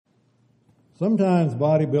Sometimes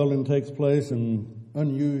bodybuilding takes place in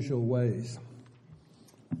unusual ways.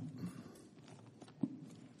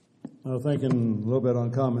 I was thinking a little bit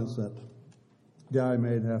on comments that Guy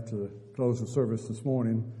made after the close of service this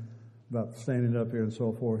morning about standing up here and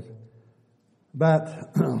so forth.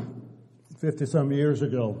 About 50-some years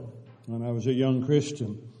ago, when I was a young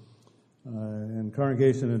Christian in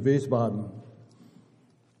congregation in Wiesbaden,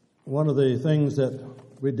 one of the things that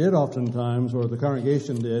we did oftentimes, or the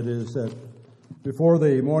congregation did, is that before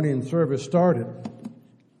the morning service started,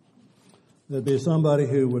 there'd be somebody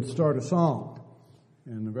who would start a song,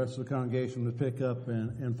 and the rest of the congregation would pick up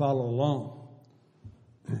and follow along.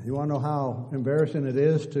 You want to know how embarrassing it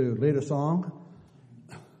is to lead a song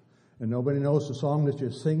and nobody knows the song that you're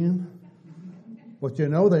singing? But you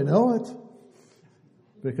know they know it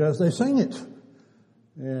because they sing it.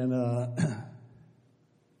 And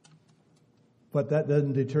but that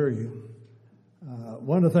doesn't deter you.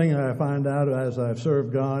 One of the things I find out as I've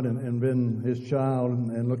served God and been His child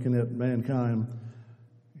and looking at mankind,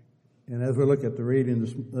 and as we look at the reading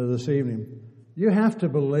this evening, you have to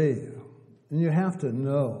believe and you have to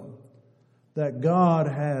know that God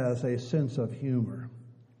has a sense of humor.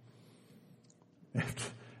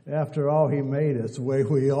 After all, He made us the way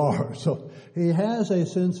we are. So He has a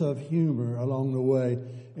sense of humor along the way.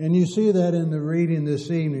 And you see that in the reading this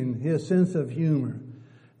evening, His sense of humor,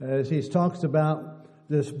 as He talks about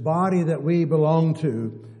this body that we belong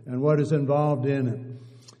to and what is involved in it.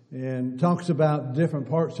 And talks about different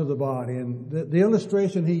parts of the body. And the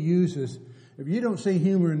illustration He uses, if you don't see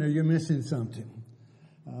humor in there, you're missing something.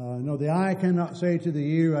 The eye cannot say to the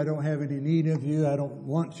ear, I don't have any need of you, I don't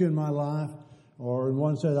want you in my life. Or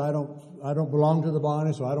one says, I don't belong to the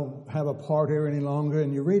body, so I don't have a part here any longer.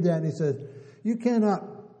 And you read that and He says, you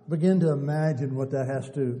cannot begin to imagine what that has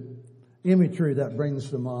to, imagery that brings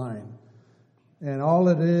to mind. And all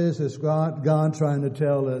it is God trying to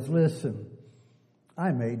tell us, listen,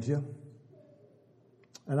 I made you.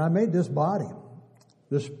 And I made this body,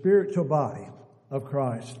 the spiritual body of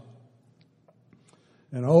Christ.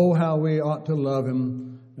 And oh, how we ought to love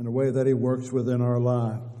Him in the way that He works within our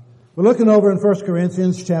life. We're looking over in 1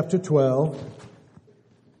 Corinthians chapter 12.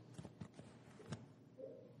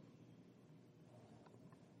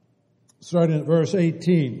 Starting at verse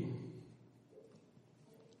 18.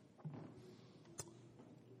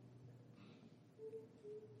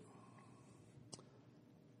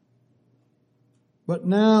 But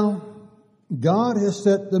now God has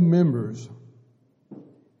set the members,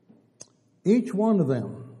 each one of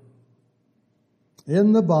them,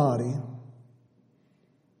 in the body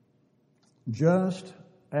just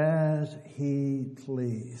as He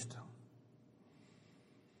pleased.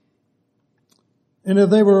 And if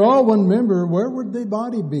they were all one member, where would the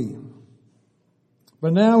body be?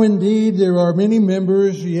 But now indeed there are many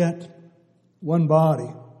members, yet one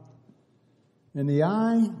body. And the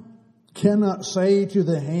eye cannot say to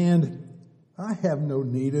the hand, I have no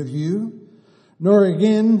need of you, nor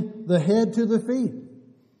again the head to the feet,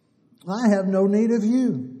 I have no need of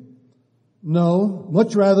you. No,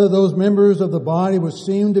 much rather those members of the body which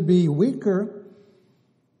seem to be weaker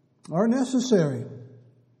are necessary.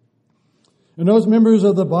 And those members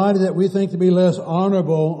of the body that we think to be less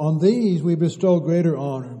honorable, on these we bestow greater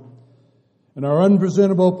honor. And our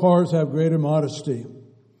unpresentable parts have greater modesty.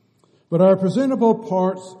 But our presentable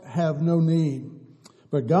parts have no need.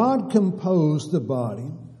 But God composed the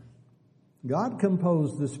body. God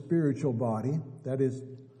composed the spiritual body, that is,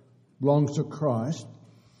 belongs to Christ,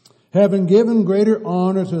 having given greater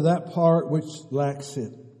honor to that part which lacks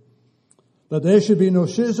it. That there should be no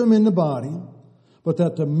schism in the body, but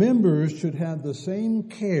that the members should have the same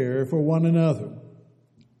care for one another.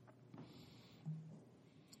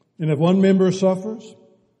 And if one member suffers,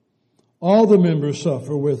 all the members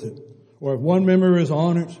suffer with it. Or if one member is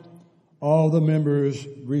honored, all the members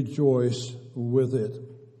rejoice with it.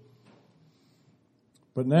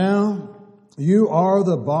 But now you are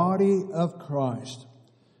the body of Christ.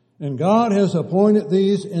 And God has appointed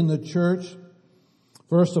these in the church,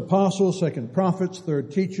 first apostles, second prophets,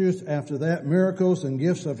 third teachers, after that miracles and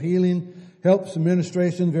gifts of healing, helps,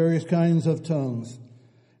 administration, various kinds of tongues.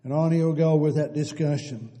 And on he'll go with that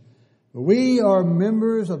discussion. We are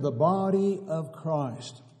members of the body of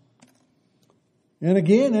Christ. And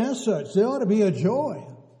again, as such, there ought to be a joy,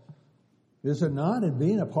 is it not, in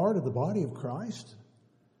being a part of the body of Christ?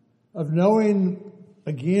 Of knowing,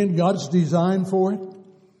 again, God's design for it,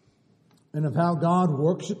 and of how God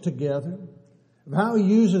works it together, of how He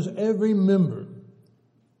uses every member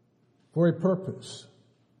for a purpose.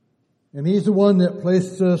 And He's the one that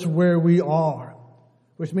placed us where we are,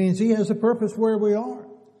 which means He has a purpose where we are.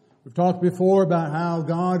 We've talked before about how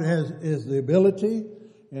God is the ability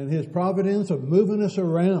and His providence of moving us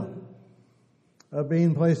around, of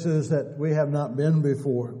being places that we have not been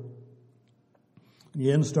before.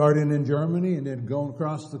 Again, starting in Germany and then going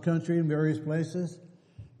across the country in various places.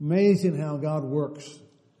 Amazing how God works.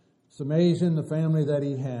 It's amazing the family that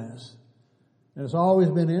He has. And it's always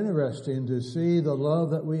been interesting to see the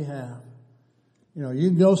love that we have. You know, you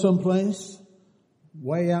can go someplace,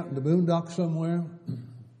 way out in the boondocks somewhere.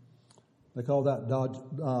 They call that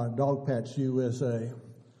Dog Patch USA,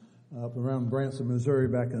 up around Branson, Missouri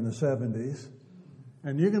back in the 70s.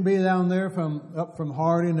 And you can be down there up from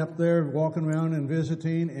Harding, up there walking around and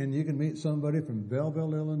visiting, and you can meet somebody from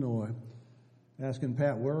Belleville, Illinois, asking,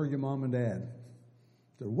 Pat, where are your mom and dad?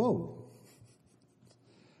 I said, whoa.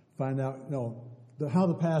 Find out, how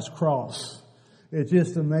the paths cross. It's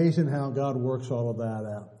just amazing how God works all of that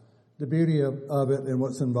out. The beauty of it and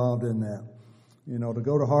what's involved in that. You know, to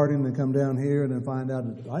go to Harding and come down here and then find out,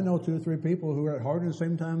 I know 2 or 3 people who were at Harding at the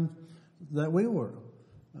same time that we were.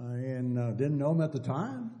 And didn't know them at the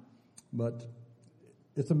time, but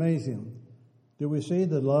it's amazing. Do we see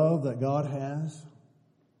the love that God has?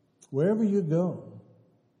 Wherever you go,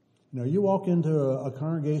 you walk into a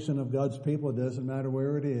congregation of God's people, it doesn't matter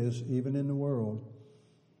where it is, even in the world,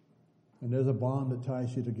 and there's a bond that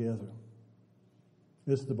ties you together.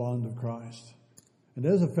 It's the bond of Christ. And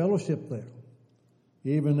there's a fellowship there.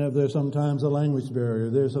 Even if there's sometimes a language barrier,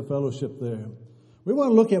 there's a fellowship there. We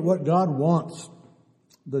want to look at what God wants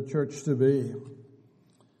the church to be,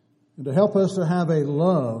 and to help us to have a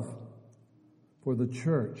love for the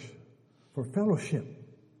church, for fellowship,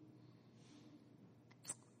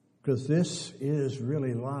 because this is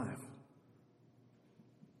really life.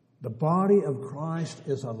 The body of Christ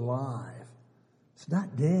is alive. It's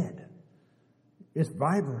not dead. It's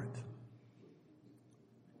vibrant,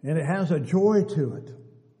 and it has a joy to it,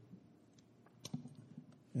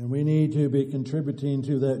 and we need to be contributing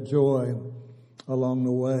to that joy along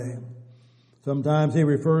the way. Sometimes he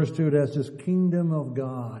refers to it as this kingdom of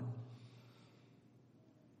God.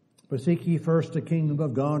 But seek ye first the kingdom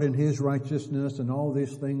of God and His righteousness, and all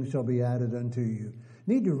these things shall be added unto you.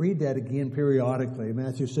 Need to read that again periodically,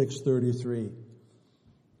 Matthew 6:33.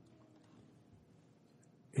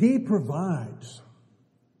 He provides.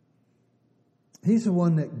 He's the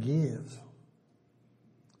one that gives.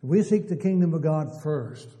 We seek the kingdom of God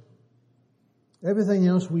first. Everything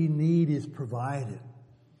else we need is provided.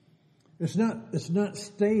 It's not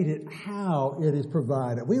stated how it is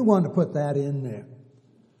provided. We want to put that in there.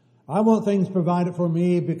 I want things provided for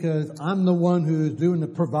me because I'm the one who's doing the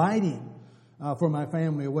providing for my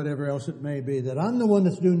family or whatever else it may be. That I'm the one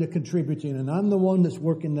that's doing the contributing and I'm the one that's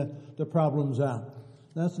working the problems out.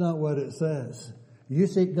 That's not what it says. You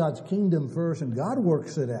seek God's kingdom first and God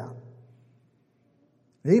works it out.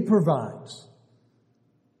 He provides.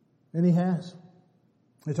 And He has.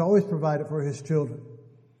 It's always provided for His children.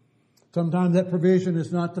 Sometimes that provision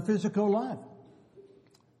is not the physical life.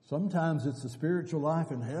 Sometimes it's the spiritual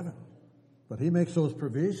life in heaven. But He makes those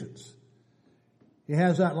provisions. He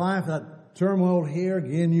has that life, that turmoil here.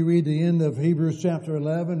 Again, you read the end of Hebrews chapter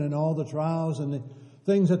 11 and all the trials and the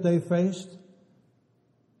things that they faced.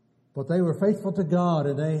 But they were faithful to God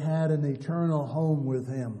and they had an eternal home with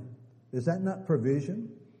Him. Is that not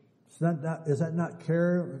provision? Is that not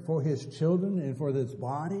care for His children and for His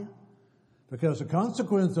body? Because the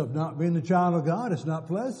consequence of not being a child of God is not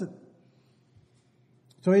pleasant.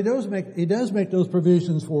 So He does make those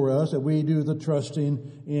provisions for us, that we do the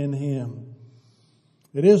trusting in Him.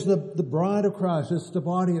 It is the bride of Christ. It's the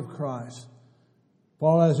body of Christ.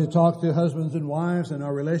 Paul, as he talks to husbands and wives and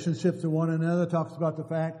our relationships to one another, talks about the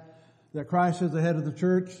fact that Christ is the head of the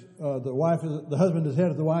church. The husband is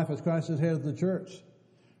head of the wife as Christ is head of the church,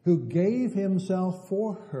 who gave Himself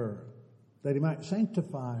for her, that He might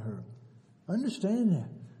sanctify her. Understand that.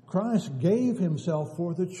 Christ gave Himself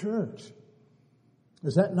for the church.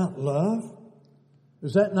 Is that not love?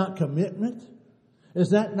 Is that not commitment? Is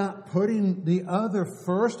that not putting the other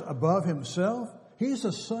first above Himself? He's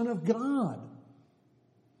the Son of God.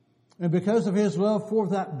 And because of His love for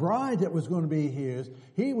that bride that was going to be His,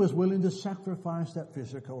 He was willing to sacrifice that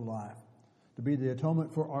physical life to be the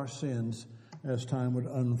atonement for our sins as time would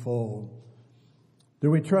unfold. Do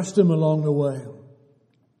we trust Him along the way?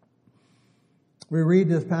 We read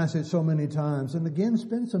this passage so many times, and again,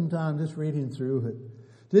 spend some time just reading through it.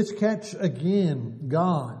 Just catch again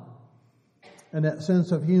God and that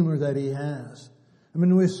sense of humor that He has. I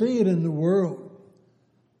mean, we see it in the world.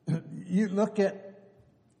 You look at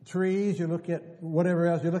trees, you look at whatever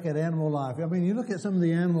else, you look at animal life. I mean, you look at some of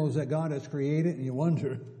the animals that God has created and you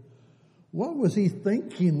wonder, what was He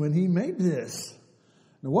thinking when He made this?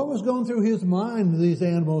 Now, what was going through his mind, these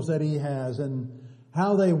animals that he has, and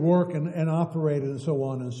how they work and operate and so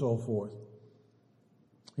on and so forth?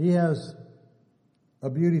 He has a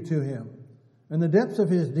beauty to him. And the depths of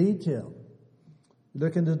his detail.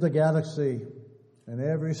 Look into the galaxy, and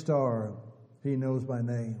every star he knows by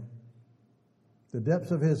name. The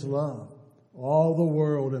depths of his love, all the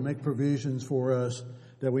world, and make provisions for us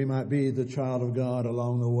that we might be the child of God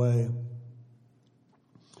along the way.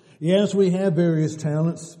 Yes, we have various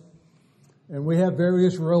talents, and we have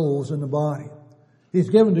various roles in the body. He's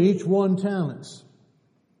given to each one talents,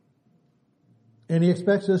 and he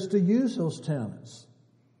expects us to use those talents.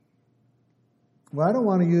 Well, I don't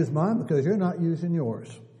want to use mine because you're not using yours.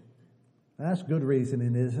 That's good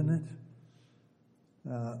reasoning, isn't it?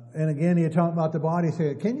 And again, he talked about the body. He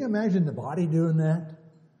said, can you imagine the body doing that?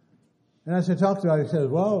 And as I talked about it, he says,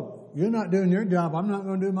 well, you're not doing your job. I'm not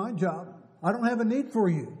going to do my job. I don't have a need for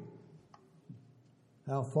you.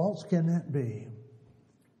 How false can that be?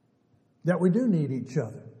 That we do need each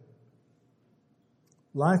other.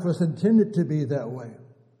 Life was intended to be that way.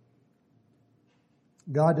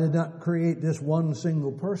 God did not create this one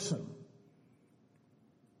single person.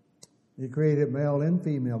 He created male and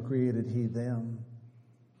female, created he them.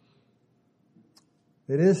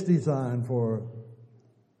 It is designed for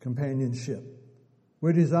companionship.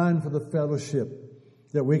 We're designed for the fellowship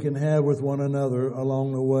that we can have with one another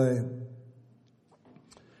along the way.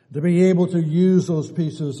 To be able to use those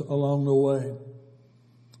pieces along the way.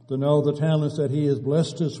 To know the talents that he has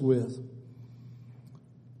blessed us with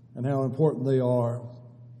and how important they are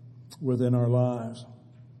within our lives.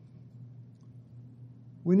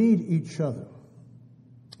 We need each other.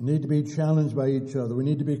 We need to be challenged by each other. We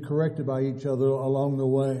need to be corrected by each other along the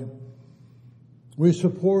way. We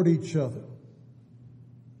support each other.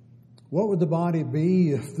 What would the body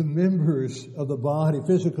be if the members of the body,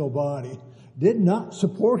 physical body, did not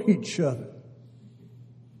support each other?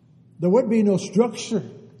 There would be no structure.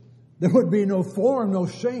 There would be no form, no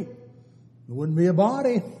shape. There wouldn't be a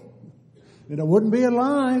body. And it wouldn't be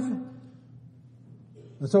alive.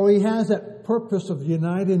 And so he has that purpose of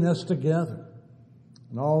uniting us together.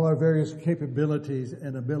 And all our various capabilities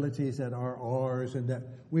and abilities that are ours and that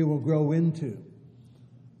we will grow into.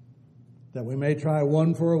 That we may try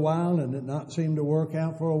one for a while and it not seem to work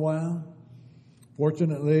out for a while.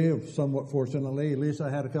 Fortunately, or somewhat fortunately, at least I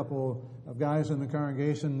had a couple of guys in the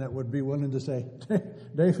congregation that would be willing to say,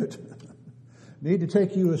 David, need to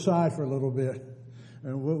take you aside for a little bit.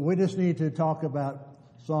 And we just need to talk about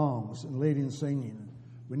songs and leading singing.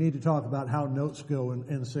 We need to talk about how notes go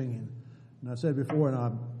in singing. And I said before, and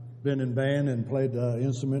I've been in band and played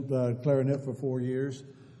instrument, clarinet for 4 years.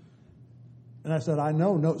 And I said, I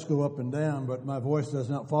know notes go up and down, but my voice does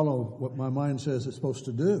not follow what my mind says it's supposed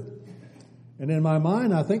to do. And in my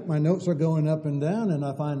mind, I think my notes are going up and down, and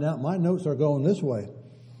I find out my notes are going this way,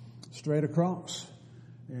 straight across.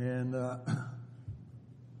 And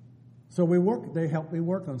so they helped me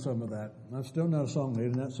work on some of that. I'm still not a song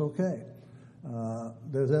leader, and that's okay.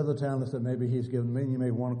 There's other talents that maybe he's given me, and you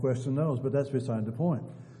may want to question those, but that's beside the point.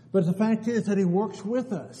 But the fact is that he works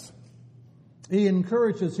with us. He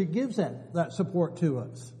encourages, he gives that support to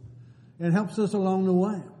us and helps us along the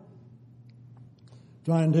way.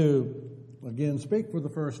 Trying to, again, speak for the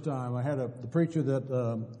first time. I had the preacher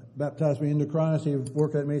that baptized me into Christ. He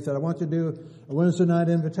worked at me. He said, I want you to do a Wednesday night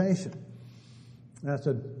invitation. And I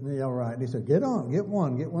said, yeah, all right. And he said, get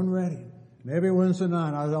one ready. And every Wednesday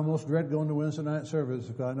night, I almost dread going to Wednesday night service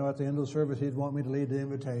because I know at the end of the service, he'd want me to lead the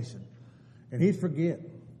invitation. And he'd forget.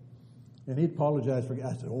 And he'd apologize for it.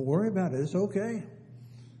 I said, don't worry about it. It's okay.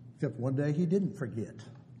 Except one day he didn't forget.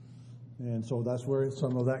 And so that's where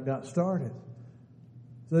some of that got started.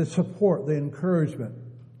 The support, the encouragement,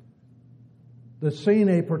 the seeing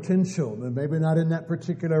a potential, and maybe not in that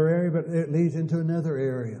particular area, but it leads into another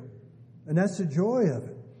area. And that's the joy of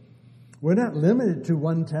it. We're not limited to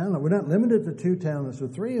one talent. We're not limited to 2 talents or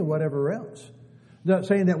 3 or whatever else. Not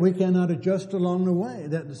saying that we cannot adjust along the way.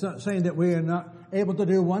 That's not saying that we are not able to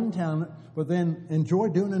do one talent, but then enjoy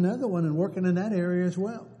doing another one and working in that area as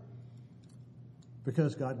well.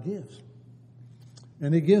 Because God gives.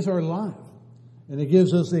 And he gives our life. And he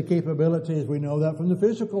gives us the capabilities. We know that from the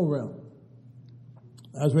physical realm.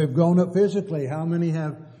 As we've grown up physically, how many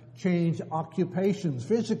have changed occupations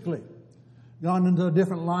physically? Gone into a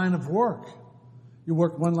different line of work. You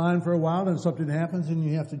work one line for a while and something happens and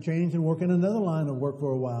you have to change and work in another line of work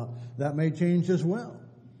for a while. That may change as well.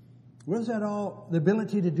 Where's that all, the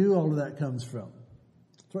ability to do all of that comes from?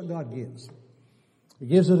 It's what God gives. He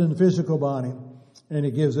gives it in the physical body and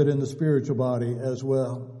he gives it in the spiritual body as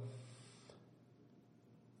well.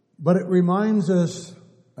 But it reminds us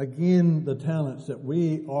again the talents that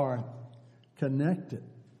we are connected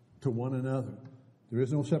to one another. There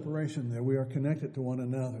is no separation there. We are connected to one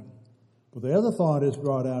another. But the other thought is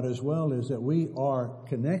brought out as well is that we are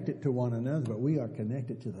connected to one another, but we are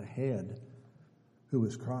connected to the head, who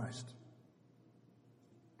is Christ.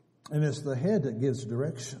 And it's the head that gives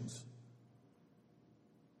directions.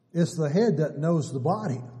 It's the head that knows the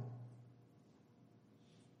body.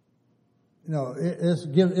 You know, it's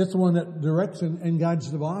the one that directs and guides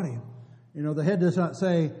the body. You know, the head does not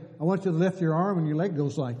say, I want you to lift your arm and your leg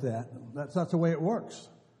goes like that. That's not the way it works.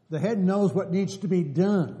 The head knows what needs to be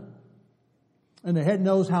done. And the head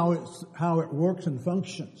knows how it works and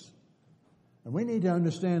functions. And we need to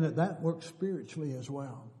understand that works spiritually as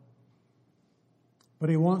well. But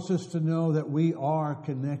he wants us to know that we are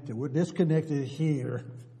connected. We're disconnected here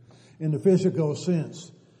in the physical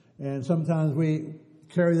sense. And sometimes we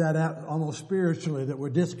carry that out almost spiritually, that we're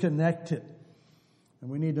disconnected. And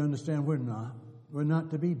we need to understand we're not. We're not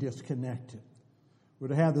to be disconnected. We're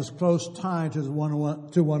to have this close tie to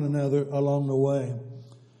one another along the way.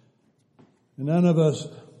 And none of us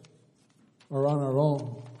are on our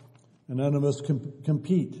own. And none of us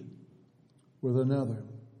compete with another.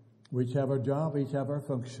 We each have our job, each have our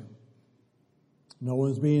function. No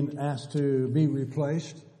one's being asked to be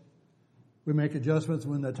replaced. We make adjustments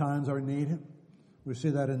when the times are needed. We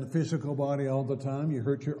see that in the physical body all the time. You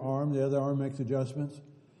hurt your arm, the other arm makes adjustments.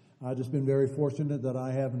 I've just been very fortunate that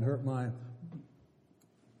I haven't hurt my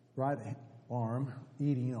right arm,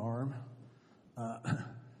 eating arm.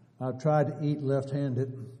 I've tried to eat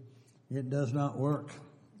left-handed. It does not work.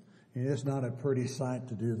 It's not a pretty sight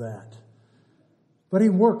to do that. But he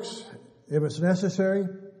works. If it's necessary,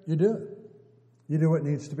 you do it. You do what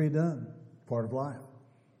needs to be done. Part of life.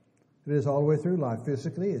 It is all the way through life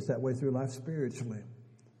physically. It's that way through life spiritually.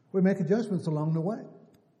 We make adjustments along the way.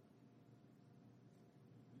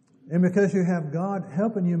 And because you have God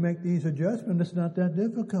helping you make these adjustments, it's not that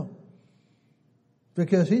difficult.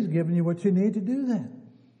 Because he's giving you what you need to do that.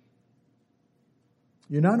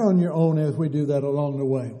 You're not on your own as we do that along the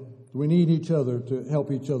way. We need each other to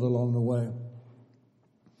help each other along the way.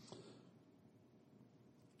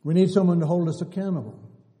 We need someone to hold us accountable.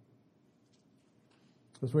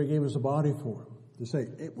 That's what he gave us a body for. To say,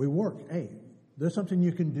 hey, we work. Hey, there's something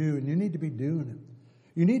you can do, and you need to be doing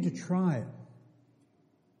it. You need to try it.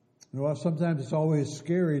 You know, sometimes it's always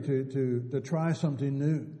scary to try something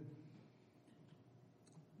new.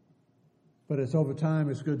 But it's over time,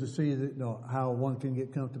 it's good to see that, how one can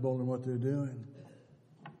get comfortable in what they're doing.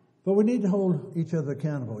 But we need to hold each other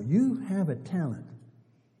accountable. You have a talent.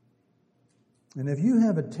 And if you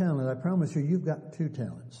have a talent, I promise you've got 2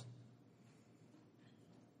 talents.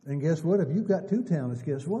 And guess what? If you've got 2 talents,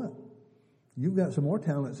 guess what? You've got some more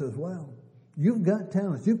talents as well. You've got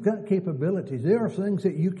talents. You've got capabilities. There are things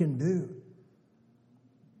that you can do.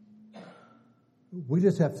 We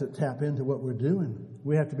just have to tap into what we're doing.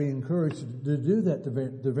 We have to be encouraged to do that,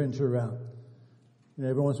 to venture out. And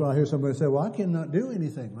every once in a while I hear somebody say, well, I cannot do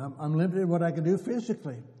anything. I'm limited in what I can do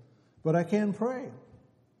physically. But I can pray.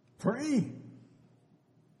 Pray.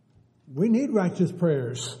 We need righteous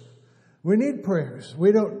prayers. We need prayers.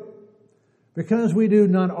 Because we do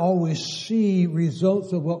not always see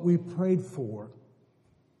results of what we prayed for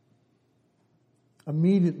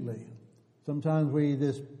immediately. Sometimes we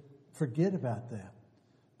just forget about that.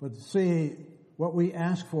 But see what we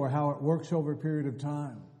ask for, how it works over a period of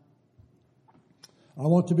time. I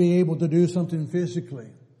want to be able to do something physically.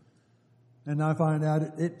 And I find out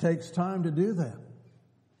it takes time to do that.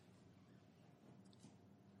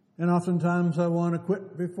 And oftentimes I want to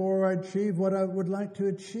quit before I achieve what I would like to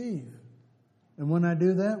achieve. And when I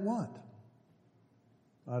do that, what?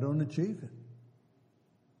 I don't achieve it.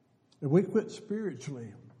 If we quit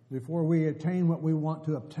spiritually before we attain what we want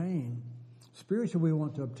to obtain, spiritually we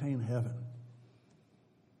want to obtain heaven.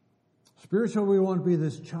 Spiritually we want to be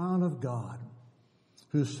this child of God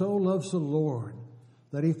who so loves the Lord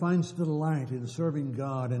that he finds delight in serving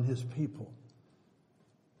God and his people.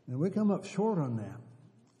 And we come up short on that.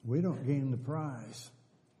 We don't gain the prize.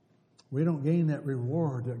 We don't gain that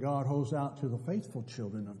reward that God holds out to the faithful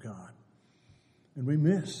children of God. And we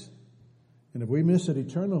miss. And if we miss it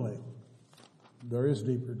eternally, there is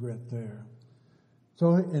deep regret there.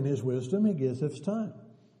 So in his wisdom, he gives us time.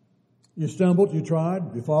 You stumbled, you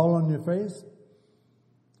tried, you fall on your face.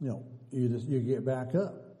 You get back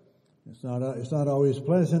up. It's not always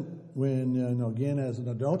pleasant when, again, as an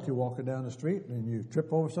adult, you're walking down the street and you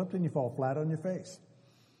trip over something, you fall flat on your face.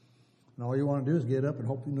 And all you want to do is get up and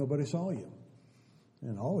hope nobody saw you.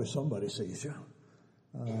 And always somebody sees you.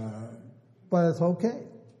 But it's okay.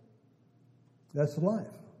 That's life.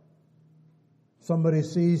 Somebody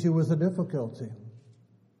sees you with a difficulty.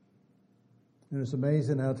 And it's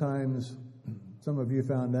amazing how times some of you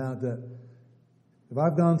found out that if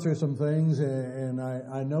I've gone through some things and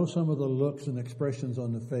I know some of the looks and expressions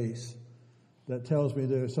on the face that tells me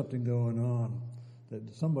there's something going on,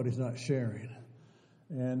 that somebody's not sharing.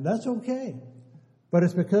 And that's okay. But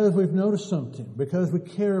it's because we've noticed something, because we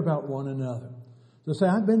care about one another. So say,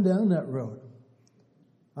 I've been down that road.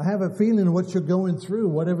 I have a feeling of what you're going through,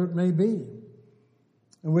 whatever it may be.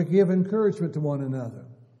 And we give encouragement to one another,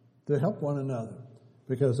 to help one another.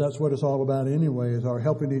 Because that's what it's all about anyway, is our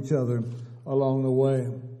helping each other along the way.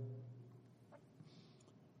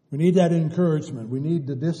 We need that encouragement. We need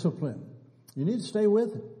the discipline. You need to stay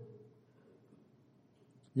with it.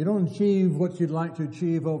 You don't achieve what you'd like to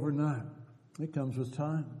achieve overnight. It comes with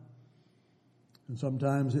time. And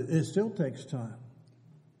sometimes it still takes time.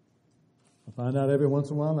 I find out every once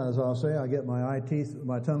in a while, as I'll say, I get my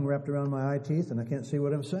tongue wrapped around my eye teeth and I can't see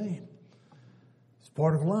what I'm saying. It's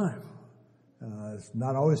part of life. It's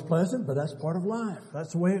not always pleasant, but that's part of life.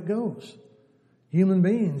 That's the way it goes. Human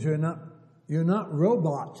beings, you're not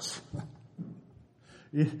robots.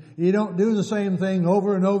 You don't do the same thing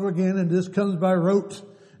over and over again and this comes by rote.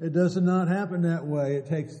 It does not happen that way. It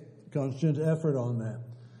takes constant effort on that.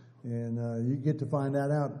 And you get to find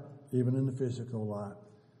that out even in the physical life.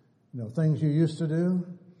 You know, things you used to do,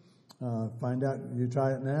 find out you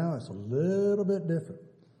try it now, it's a little bit different.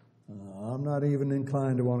 I'm not even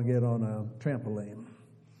inclined to want to get on a trampoline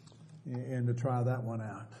and to try that one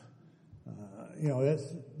out.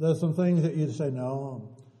 There's some things that you say,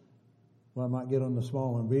 no, well, I might get on the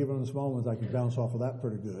small one, but even on the small ones, I can bounce off of that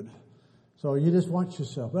pretty good. So you just watch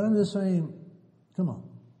yourself. But I'm just saying, come on.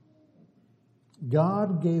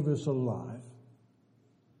 God gave us a life.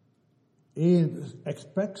 He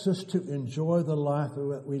expects us to enjoy the life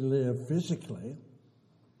that we live physically.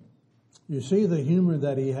 You see the humor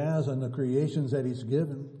that He has on the creations that He's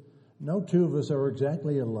given. No two of us are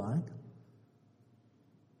exactly alike.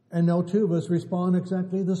 And no two of us respond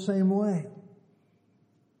exactly the same way.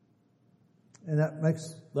 And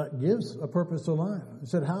that gives a purpose to life. I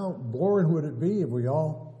said, how boring would it be if we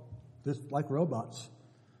all, just like robots,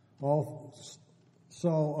 all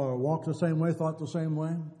walked the same way, thought the same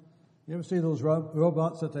way? You ever see those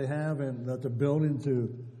robots that they have and that they're building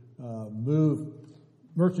to move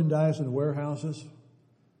merchandise in warehouses?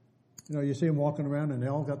 You know, you see them walking around and they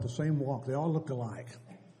all got the same walk. They all look alike.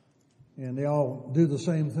 And they all do the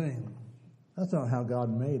same thing. That's not how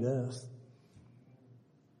God made us.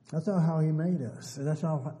 That's not how He made us. And that's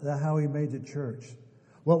not how He made the church.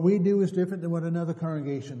 What we do is different than what another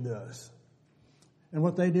congregation does. And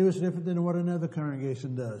what they do is different than what another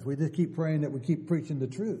congregation does. We just keep praying that we keep preaching the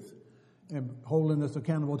truth and holding us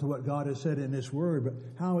accountable to what God has said in His Word. But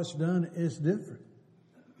how it's done is different.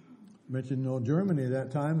 I mentioned Germany at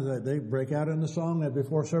that time, that they break out in the song that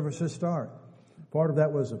before services start. Part of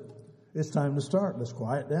that was, it's time to start. Let's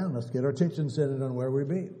quiet down. Let's get our attention centered on where we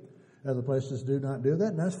be. Other places do not do that,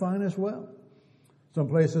 and that's fine as well. Some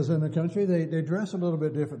places in the country, they dress a little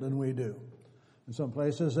bit different than we do. In some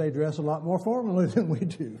places, they dress a lot more formally than we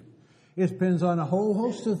do. It depends on a whole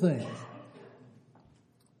host of things.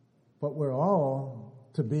 But we're all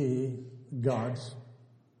to be God's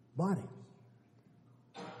body.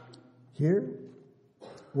 Here,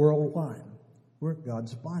 worldwide, we're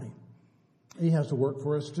God's body. He has the work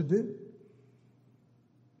for us to do.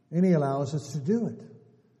 And He allows us to do it.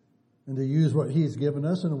 And to use what He's given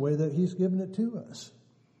us in a way that He's given it to us.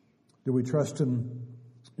 Do we trust Him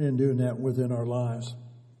in doing that within our lives?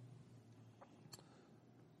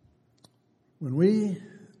 When we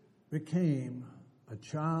became a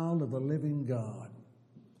child of the living God,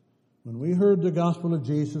 when we heard the gospel of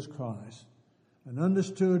Jesus Christ and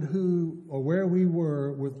understood who or where we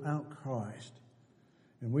were without Christ,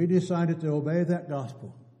 and we decided to obey that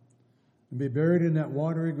gospel and be buried in that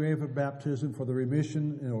watery grave of baptism for the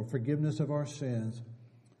remission or forgiveness of our sins,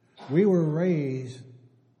 we were raised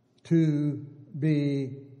to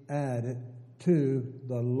be added to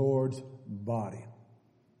the Lord's body.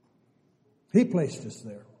 He placed us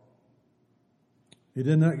there. He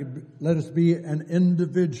did not let us be an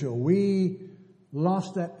individual. We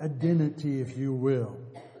lost that identity, if you will.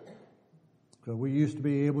 Because we used to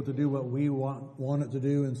be able to do what we wanted to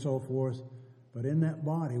do and so forth. But in that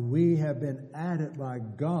body, we have been added by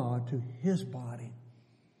God to His body.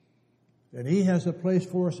 And He has a place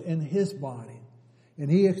for us in His body. And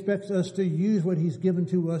He expects us to use what He's given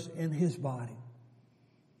to us in His body.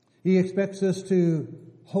 He expects us to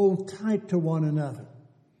hold tight to one another.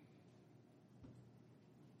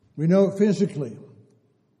 We know it physically.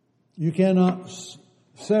 You cannot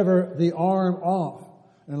sever the arm off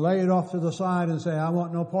and lay it off to the side and say, I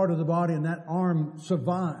want no part of the body, and that arm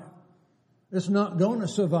survive. It's not going to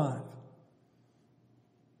survive.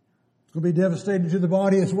 It's going to be devastating to the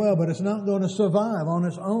body as well, but it's not going to survive on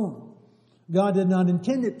its own. God did not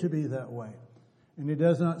intend it to be that way. And He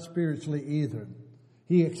does not spiritually either.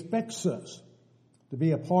 He expects us to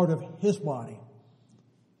be a part of His body.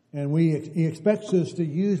 And He expects us to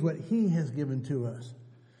use what He has given to us.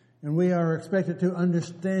 And we are expected to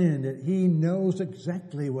understand that He knows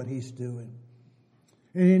exactly what He's doing.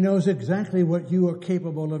 And He knows exactly what you are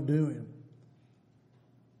capable of doing.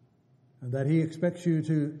 And that He expects you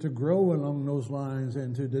to grow along those lines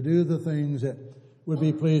and to do the things that would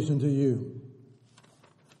be pleasing to you.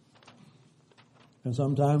 And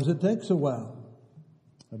sometimes it takes a while.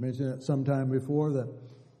 I mentioned it sometime before that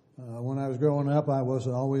when I was growing up, I was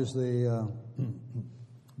always the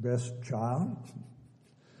best child.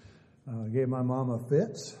 Gave my mama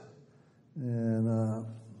fits, but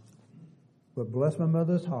bless my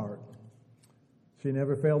mother's heart, she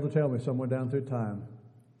never failed to tell me somewhere down through time,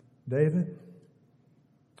 David,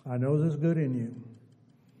 I know there's good in you,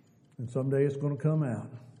 and someday it's going to come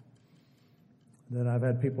out. Then I've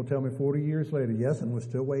had people tell me 40 years later, yes, and we're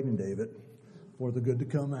still waiting, David, for the good to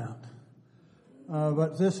come out.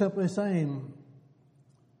 But just simply saying,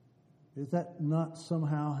 is that not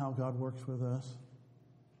somehow how God works with us?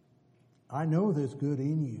 I know there's good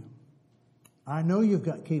in you. I know you've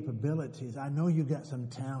got capabilities. I know you've got some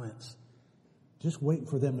talents. Just waiting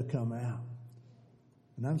for them to come out.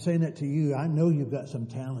 And I'm saying that to you. I know you've got some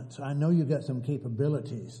talents. I know you've got some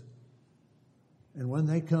capabilities. And when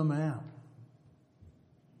they come out,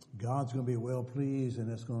 God's going to be well pleased, and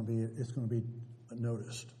it's going to be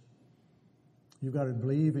noticed. You've got to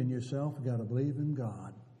believe in yourself. You've got to believe in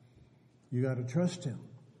God. You've got to trust Him.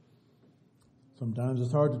 Sometimes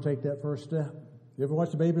it's hard to take that first step. You ever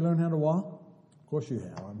watch a baby learn how to walk? Of course you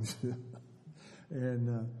have.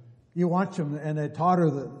 And you watch them, and they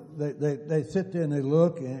totter. They sit there and they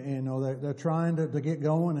look, and they're trying to get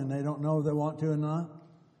going, and they don't know if they want to or not.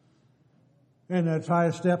 And they try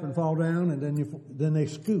to step and fall down, and then they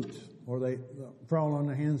scoot, or they crawl on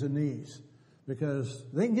their hands and knees, because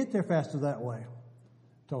they can get there faster that way.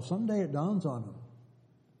 Till someday it dawns on them.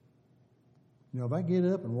 If I get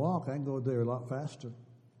up and walk, I can go there a lot faster.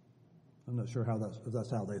 I'm not sure if that's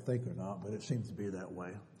how they think or not, but it seems to be that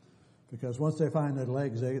way. Because once they find their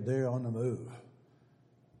legs, they're on the move.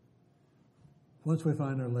 Once we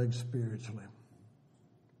find our legs spiritually,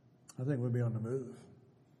 I think we'll be on the move.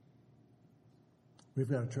 We've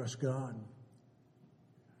got to trust God.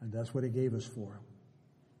 And that's what He gave us for.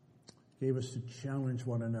 He gave us to challenge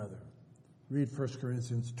one another. Read 1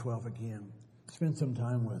 Corinthians 12 again. Spend some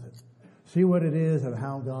time with it. See what it is and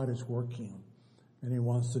how God is working. And He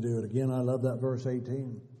wants to do it. Again, I love that verse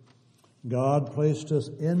 18. God placed us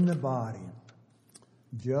in the body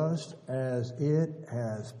just as it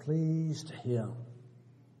has pleased Him.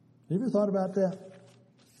 Have you ever thought about that?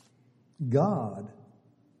 God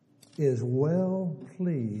is well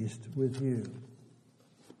pleased with you.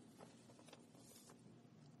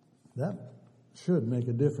 That should make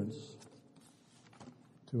a difference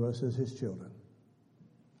to us as His children.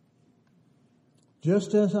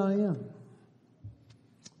 Just as I am.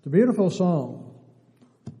 It's a beautiful song.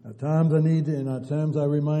 At times I need to, and at times I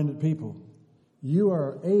reminded people, you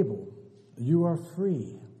are able, you are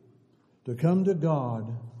free to come to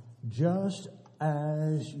God just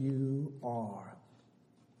as you are.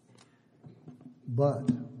 But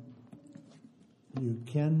you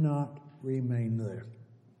cannot remain there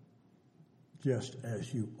just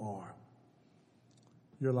as you are.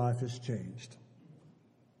 Your life has changed.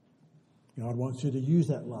 God wants you to use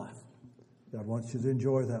that life. God wants you to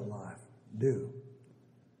enjoy that life. Do.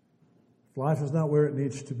 If life is not where it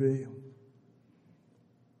needs to be,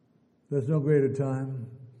 there's no greater time,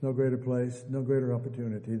 no greater place, no greater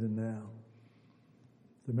opportunity than now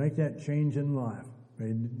to make that change in life.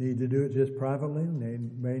 May need to do it just privately.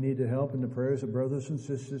 May need to help in the prayers of brothers and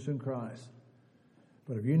sisters in Christ.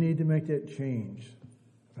 But if you need to make that change,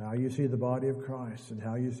 how you see the body of Christ and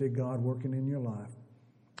how you see God working in your life,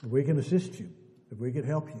 if we can assist you, if we can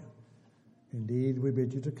help you, indeed we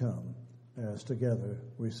bid you to come as together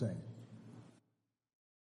we sing.